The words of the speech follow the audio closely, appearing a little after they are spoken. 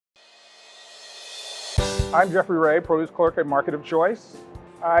I'm Jeffrey Ray, Produce Clerk at Market of Choice.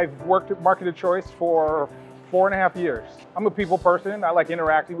 I've worked at Market of Choice for 4.5 years. I'm a people person. I like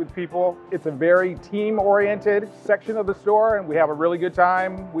interacting with people. It's a very team-oriented section of the store, and we have a really good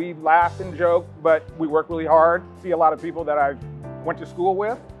time. We laugh and joke, but we work really hard. See a lot of people that I went to school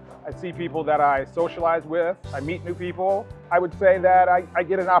with. I see people that I socialize with. I meet new people. I would say that I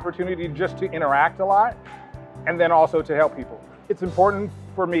get an opportunity just to interact a lot, and then also to help people. It's important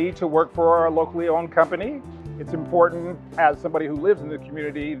for me to work for a locally owned company. It's important as somebody who lives in the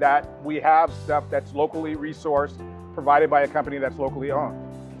community that we have stuff that's locally resourced, provided by a company that's locally owned.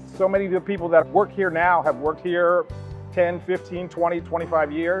 So many of the people that work here now have worked here 10, 15, 20,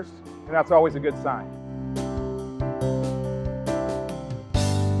 25 years, and that's always a good sign.